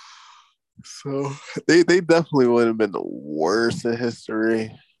ones. So they definitely would have been the worst in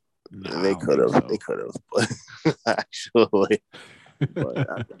history. No, I They don't could think have. so. They could have. But actually, but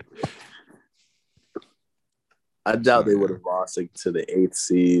I So doubt they would yeah. have lost like, to the eighth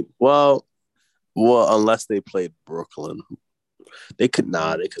seed. Well, unless they played Brooklyn, they could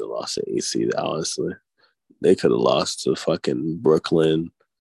not. They could have lost to eighth seed. Honestly, they could have lost to fucking Brooklyn,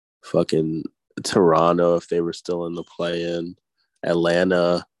 fucking Toronto if they were still in the play-in,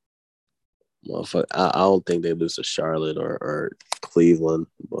 Atlanta. I don't think they lose to Charlotte or Cleveland,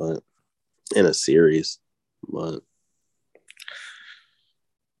 but in a series. But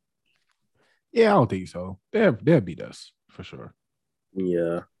Yeah, I don't think so. They'll beat us for sure.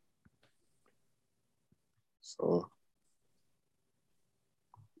 yeah, so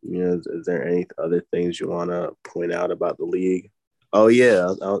yeah. Is there any other things you want to point out about the league? Oh yeah,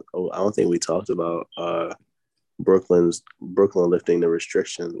 I don't think we talked about Brooklyn lifting the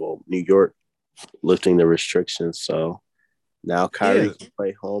restrictions. Well, New York lifting the restrictions. So now Kyrie Yeah. can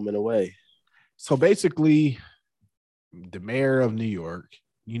play home and away. So basically, the mayor of New York,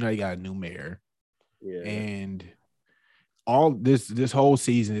 you know, you got a new mayor, Yeah, and all this whole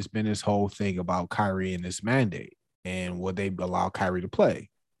season, it's been this whole thing about Kyrie and this mandate and would they allow Kyrie to play.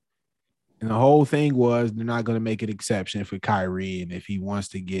 And the whole thing was they're not going to make an exception for Kyrie, and if he wants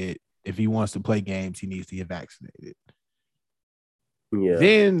to play games, he needs to get vaccinated. yeah,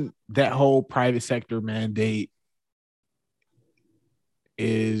 Then that whole private sector mandate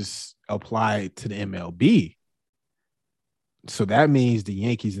is applied to the MLB. So that means the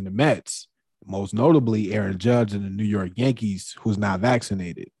Yankees and the Mets, most notably Aaron Judge and the New York Yankees, who's not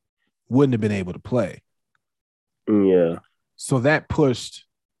vaccinated, wouldn't have been able to play. yeah, So that pushed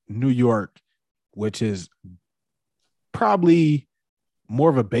New York, which is probably more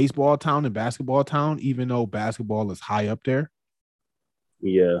of a baseball town than basketball town, even though basketball is high up there.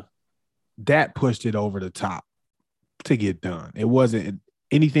 yeah. That pushed it over the top to get done. It wasn't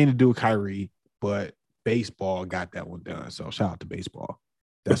anything to do with Kyrie, but baseball got that one done. So shout out to baseball.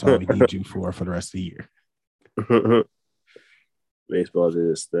 That's all we need you for the rest of the year. Baseball did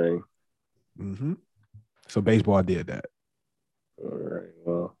this thing. Mm-hmm. So baseball did that. All right.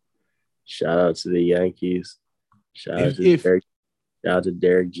 Well, shout out to the Yankees. Shout out If to if Derek. Shout out to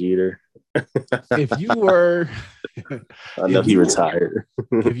Derek Jeter. if you were I know if he you retired.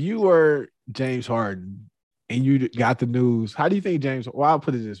 if you were James Harden and you got the news, how do you think James? Well, I'll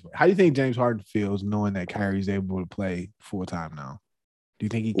put it this way: how do you think James Harden feels knowing that Kyrie's able to play full time now? Do you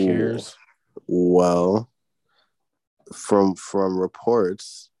think he Ooh. cares? Well, from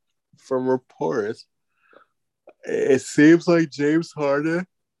reports, it seems like James Harden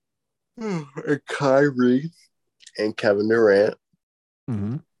and Kyrie and Kevin Durant.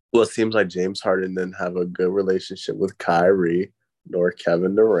 Mm-hmm. Well, it seems like James Harden didn't have a good relationship with Kyrie, nor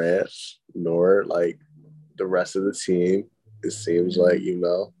Kevin Durant, nor like the rest of the team. It seems like,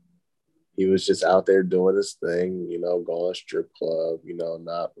 he was just out there doing his thing, going strip club,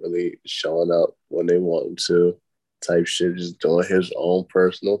 not really showing up when they want him to, type shit, just doing his own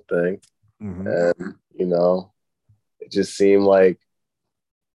personal thing. Mm-hmm. And, it just seemed like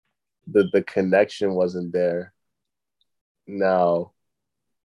the connection wasn't there. Now,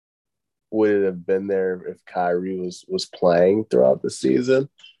 would it have been there if Kyrie was playing throughout the season?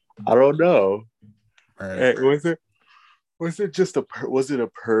 I don't know. Right. Hey, was it just was it a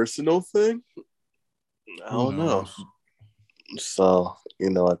personal thing? I Who don't know. knows? So,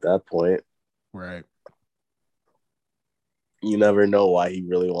 at that point, Right. you never know why he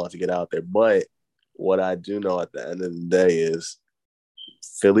really wants to get out there. But what I do know at the end of the day is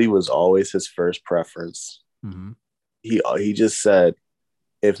Philly was always his first preference. Mm-hmm. He just said,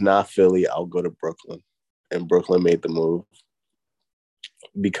 if not Philly, I'll go to Brooklyn. And Brooklyn made the move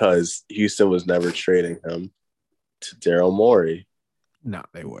because Houston was never trading him to Daryl Morey. No,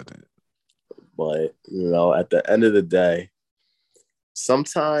 they wasn't. But, at the end of the day,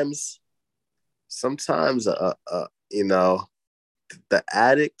 sometimes, the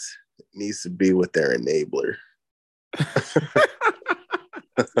addict needs to be with their enabler.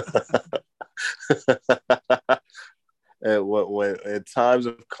 And when in times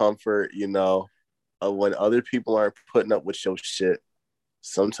of comfort, when other people aren't putting up with your shit,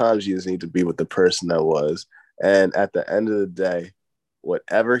 sometimes you just need to be with the person that was. And at the end of the day,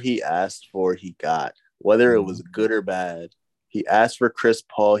 whatever he asked for, he got. Whether it Mm-hmm. was good or bad, he asked for Chris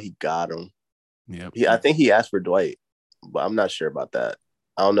Paul, he got him. Yep. I think he asked for Dwight, but I'm not sure about that.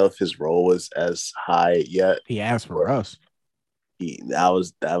 I don't know if his role was as high yet. He asked for Russ. That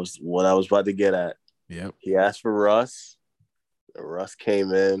was what I was about to get at. Yep. He asked for Russ. And Russ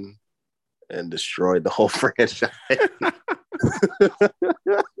came in and destroyed the whole franchise.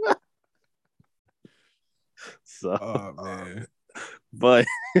 So, Oh man. but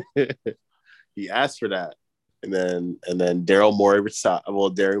he asked for that, and then Daryl Morey retired.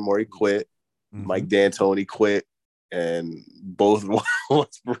 Well, Daryl Morey quit. Mike D'Antoni quit, and both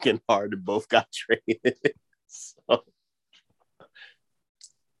Westbrook and Harden both got traded. So,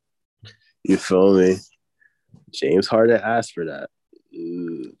 you feel me? James Harden asked for that.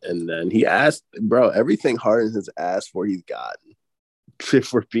 And then he asked, bro, everything Harden has asked for, he's gotten.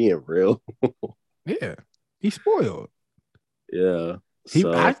 If we're being real. Yeah. He's spoiled. Yeah.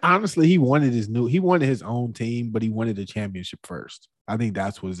 Honestly, he wanted his own team, but he wanted a championship first. I think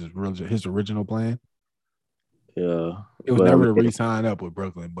that's was his original plan. Yeah. It was never to re-sign up with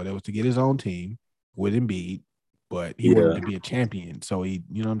Brooklyn, but it was to get his own team with Embiid, but he wanted to be a champion. So he,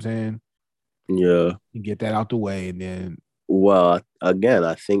 you know what I'm saying? Yeah. You get that out the way, and then. Well, again,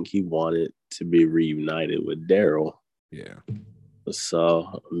 I think he wanted to be reunited with Daryl. Yeah.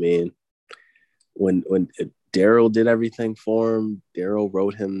 So, I mean, when Daryl did everything for him, Daryl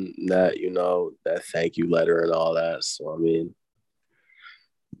wrote him that, that thank you letter and all that. So, I mean,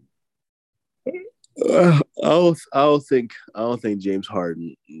 I don't think James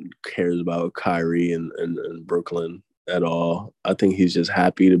Harden cares about Kyrie and Brooklyn at all. I think he's just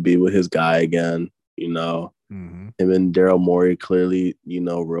happy to be with his guy again. Him and Daryl Morey clearly,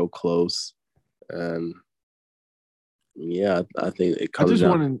 real close, and yeah, I think it comes.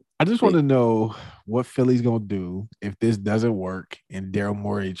 I just want to know what Philly's gonna do if this doesn't work and Daryl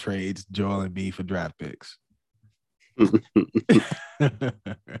Morey trades Joel Embiid for draft picks. Dude,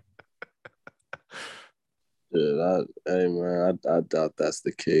 I doubt that's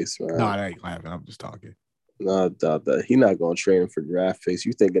the case, man. No, I ain't laughing. I'm just talking. No, I doubt that. He's not going to trade him for draft picks.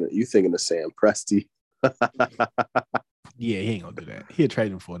 You thinking of Sam Presti? Yeah, he ain't gonna do that. He'll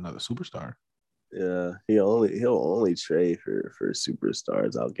trade him for another superstar. Yeah, he'll only trade for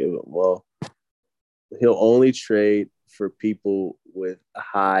superstars. I'll give him. Well, he'll only trade for people with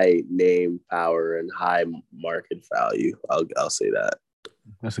high name power and high market value. I'll say that.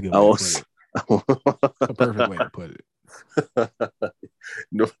 That's a good way to put it. A perfect way to put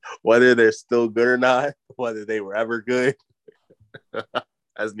it. Whether they're still good or not, whether they were ever good,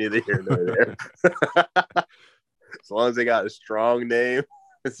 that's neither here nor there. As long as they got a strong name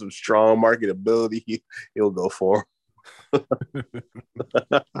and some strong marketability, he'll go for them.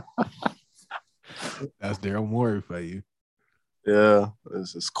 That's Daryl Morey for you. Yeah,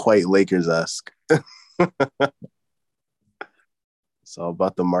 this is quite Lakers-esque. It's all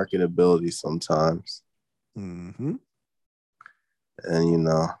about the marketability sometimes. Mm-hmm. And we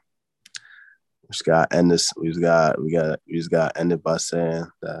just got to end this. We just got to end it by saying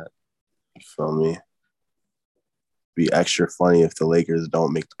that, you feel me? Be extra funny if the Lakers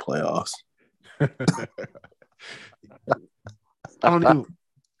don't make the playoffs. I don't even.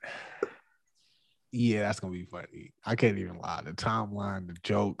 Yeah, that's gonna be funny. I can't even lie. The timeline, the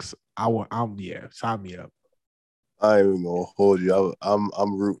jokes. Sign me up. I ain't even gonna hold you. I'm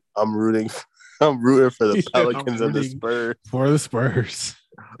rooting for the Pelicans and the Spurs. For the Spurs.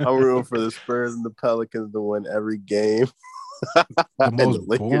 I'm rooting for the Spurs and the Pelicans to win every game. The most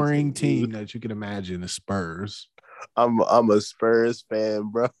boring team that you can imagine, the Spurs. I'm a Spurs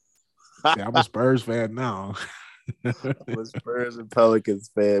fan, bro. Yeah, I'm a Spurs fan now. I'm a Spurs and Pelicans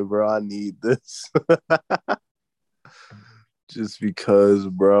fan, bro. I need this. Just because,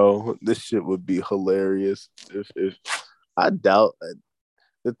 bro, this shit would be hilarious. If I doubt it.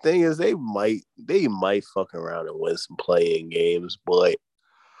 The thing is, they might fuck around and win some playing games, but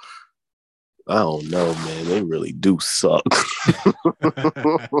I don't know, man. They really do suck.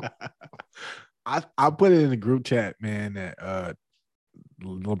 I put it in the group chat, man, that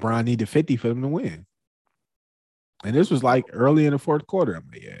LeBron needed 50 for them to win. And this was like early in the fourth quarter. I'm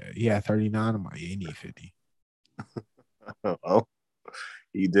like, yeah, he had 39. I'm like, yeah, he need 50. Oh,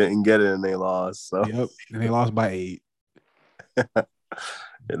 he didn't get it and they lost. So. Yep. And they lost by 8.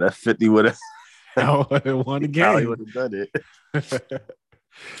 And that 50 would have won the game. He would have done it.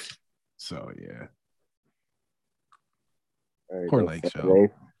 So, yeah. Right, Poor Lake Show.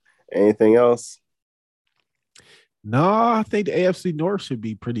 Anything else? No, I think the AFC North should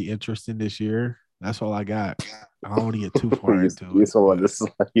be pretty interesting this year. That's all I got. I don't want to get too far into it. I just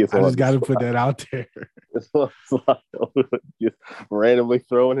got to put that out there. Just randomly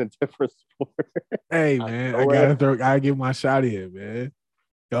throwing a different sport. Hey, man, I gotta give my shot in, man.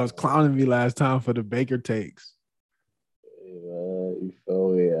 Y'all was clowning me last time for the Baker takes. Hey, man, you feel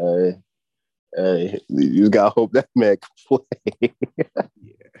me? Hey, you just gotta hope that man can play.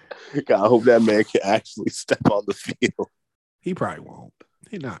 Yeah. God, I hope that man can actually step on the field. He probably won't.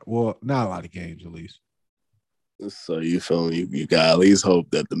 He not. Well, not a lot of games at least. So you feel me? You got at least hope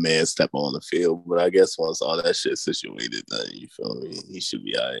that the man step on the field. But I guess once all that shit situated, then you feel me? He should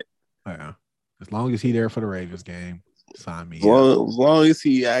be all right. Yeah. As long as he there for the Ravens game, sign me up. As long as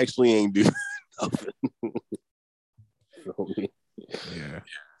he actually ain't do nothing. Yeah,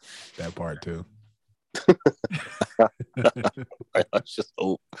 that part too. I just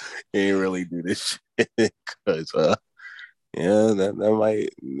hope he ain't really do this shit because, yeah, that might.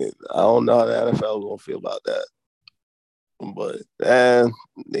 I don't know how the NFL gonna feel about that, but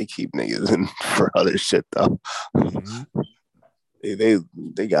they keep niggas in for other shit though. Mm-hmm.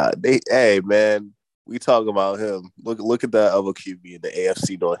 Hey man, we talk about him. Look at that other QB in the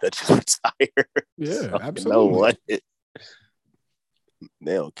AFC North that just retired. Yeah, so, absolutely. You know what?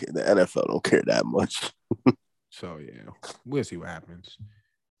 They don't care. The NFL don't care that much. So yeah, we'll see what happens.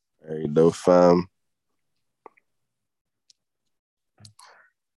 There you go, fam.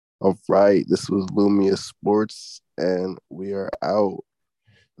 All right, this was Lumia Sports, and we are out.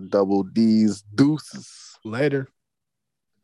 Double D's deuces. Later.